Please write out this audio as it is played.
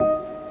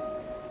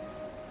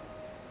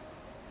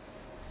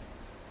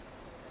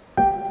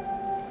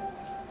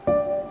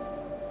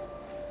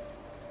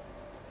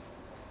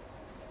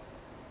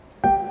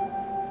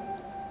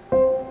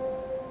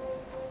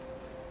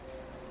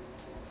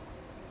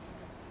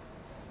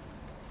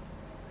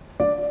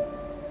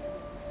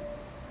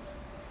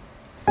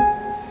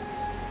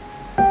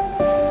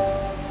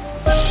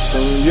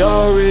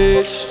you're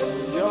reached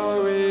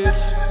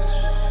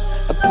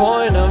a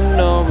point of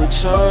no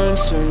return.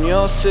 Soon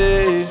you'll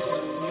see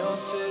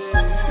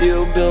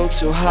you built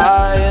too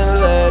high and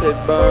let it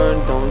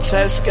burn. Don't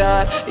test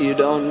God, you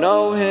don't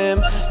know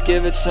Him.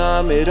 Give it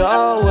time, it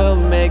all will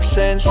make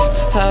sense.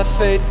 Have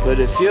faith, but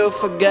if you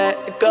forget,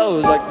 it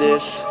goes like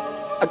this.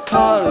 I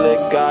call it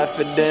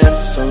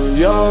Godfidence. Soon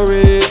you'll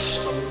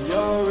reach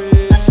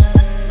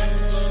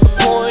a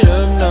point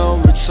of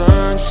no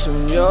return.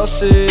 Soon you'll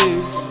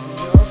see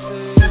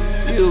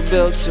you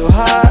built too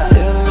high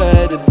and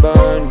let it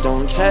burn.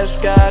 Don't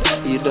test God,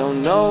 you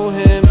don't know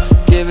Him.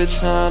 Give it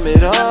time,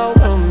 it all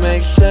will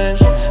make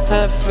sense.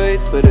 Have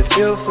faith, but if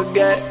you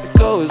forget, it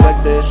goes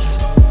like this.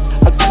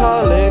 I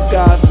call it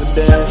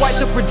Godfidence. Quite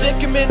the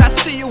predicament I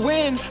see you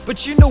in,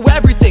 but you know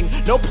everything.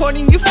 No point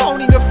in you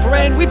phoning a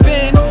friend. We've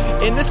been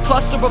in this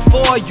cluster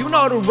before, you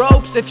know the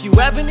ropes. If you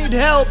ever need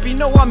help, you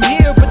know I'm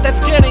here, but that's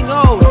getting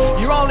old.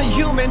 You're only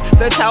human,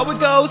 that's how it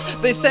goes.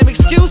 The same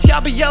excuse,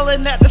 y'all be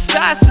yelling at the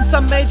sky since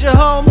I made you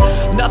home.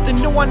 Nothing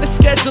new on the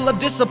schedule of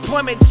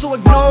disappointment, so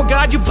ignore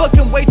God, you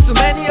booking way too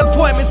many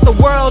appointments. The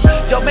world,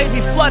 y'all made me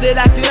flooded,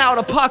 acting out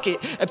of pocket.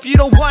 If you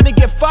don't wanna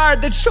get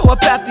fired, then show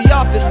up at the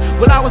office.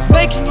 When I was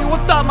making you, I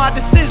thought my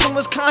decision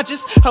was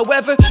conscious.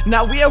 However,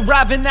 now we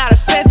arriving at a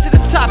sensitive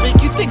topic.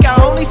 You think I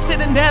only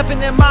sit in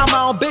heaven and mind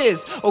my own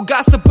biz, or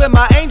gossip with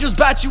my angels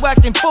about you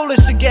acting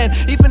foolish again?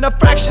 Even a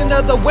fraction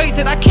of the weight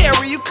that I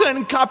carry, you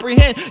couldn't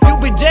comprehend.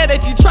 You'd be dead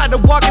if you tried to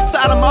walk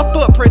inside of my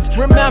footprints.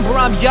 Remember,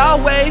 I'm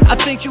Yahweh, I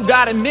think you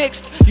got it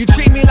mixed. You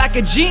treat me like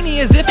a genie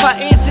as if I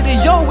answered to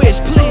your wish.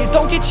 Please,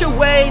 don't get your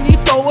way and you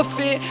throw a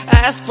fit.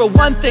 I ask for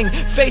one thing,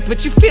 faith,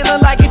 but you feeling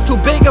like it's too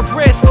big of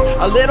risk.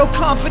 A little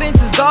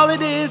confidence is all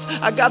it is.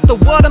 I got the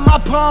word in my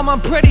palm,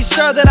 I'm pretty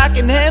sure that I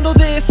can handle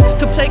this.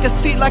 Come take a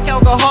seat like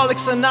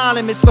Alcoholics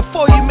Anonymous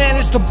before you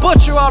manage to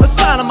butcher all the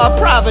sign of my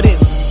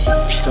providence.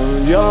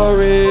 Soon you'll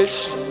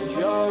reach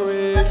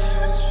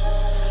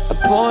a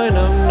point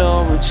of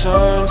no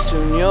return.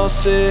 Soon you'll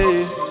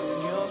see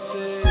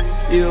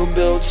you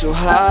built too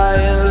high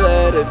and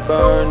let it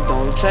burn.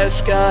 Don't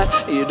test God,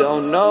 you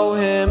don't know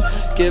Him.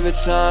 Give it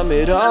time,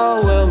 it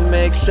all will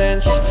make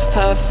sense.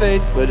 Have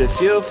faith, but if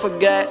you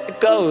forget, it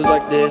goes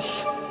like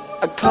this.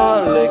 I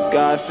call it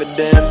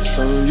Godfidence.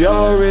 Soon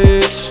you'll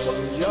reach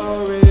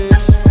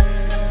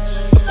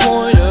a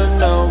point of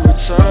no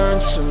return.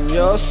 Soon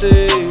you'll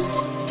see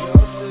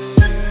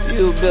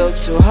you built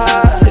too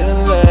high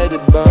and let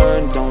it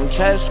burn. Don't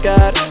test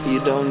God, you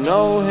don't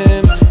know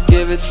Him.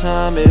 Give it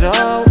time, it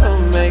all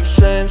will make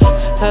sense.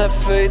 Have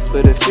faith,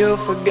 but if you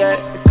forget,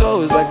 it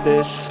goes like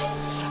this.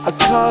 I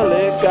call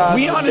it Godfidence.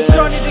 We on this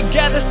journey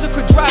together, so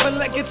quit driving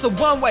like it's a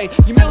one-way.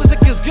 Your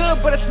music is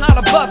good, but it's not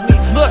above me.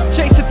 Look,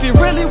 Chase, if you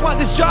really want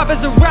this job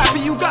as a rapper,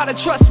 you gotta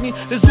trust me.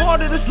 There's more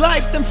to this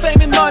life than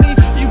fame and money.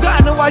 You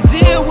got no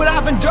idea what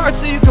I've endured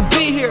so you could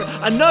be here.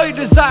 I know your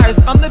desires,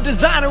 I'm the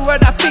designer of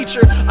that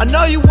feature. I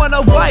know you want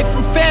a wife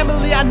from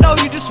family, I know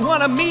you just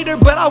wanna meet her,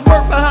 but I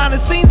work behind the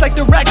scenes like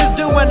directors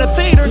do in the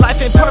theater. Life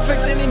ain't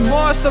perfect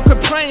anymore, so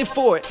quit praying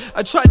for it.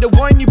 I tried to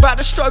warn you about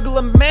the struggle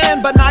of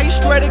man, but now you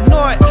straight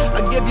ignore it. I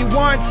give you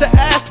warrants to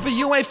ask, but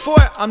you ain't for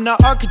it. I'm the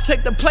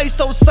architect that placed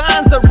those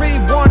signs that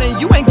read warning.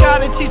 You ain't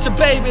gotta teach a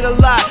baby to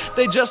lie,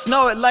 they just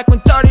know it. Like when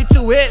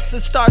 32 hits,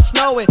 it starts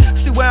snowing.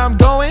 See where I'm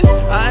going?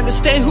 I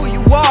understand who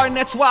you are, and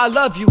that's why I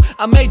love you.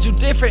 I made you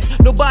different,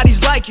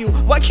 nobody's like you.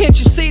 Why can't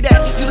you see that?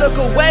 You look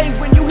away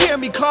when you hear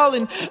me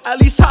calling. At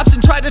least Hobson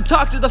tried to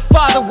talk to the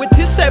Father with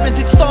his 7th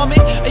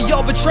installment. And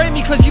y'all betray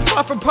me cause you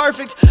far from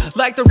perfect.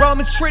 Like the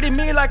Romans treated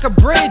me like a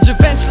bridge,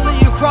 eventually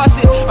you cross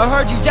it. I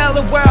heard you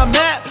yelling where I'm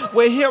at,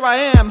 well here I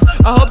am.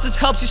 I hope this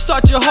helps you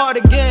start your heart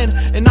again,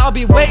 and I'll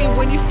be waiting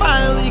when you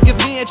finally give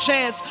me a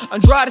chance.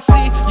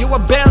 Andradece, your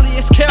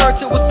rebellious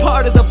character was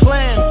part of the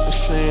plan. I'm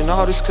saying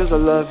all this cause I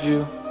love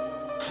you.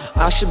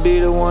 I should be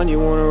the one you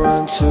wanna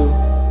run to,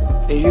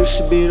 and you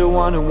should be the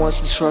one who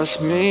wants to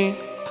trust me.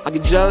 I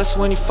get jealous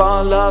when you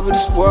fall in love with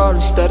this world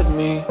instead of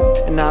me,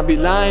 and I'd be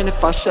lying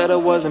if I said I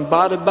wasn't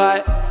bothered by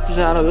it, cause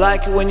I don't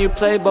like it when you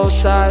play both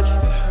sides.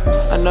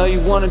 I know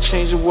you wanna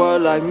change the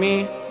world like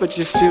me, but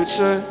your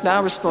future,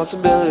 now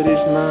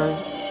responsibility's mine.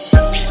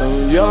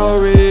 Soon you'll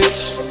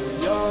reach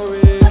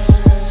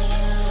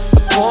a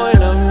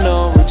point of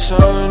no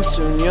return.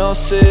 Soon you'll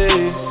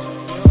see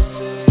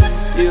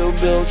you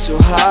built too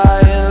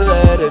high and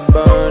let it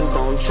burn.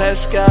 Don't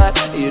test God,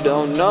 you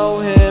don't know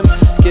Him.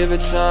 Give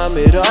it time,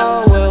 it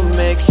all will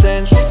make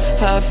sense.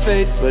 Have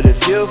faith, but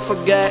if you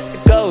forget,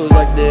 it goes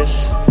like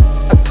this.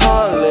 I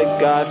call it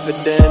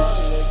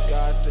Godfidence.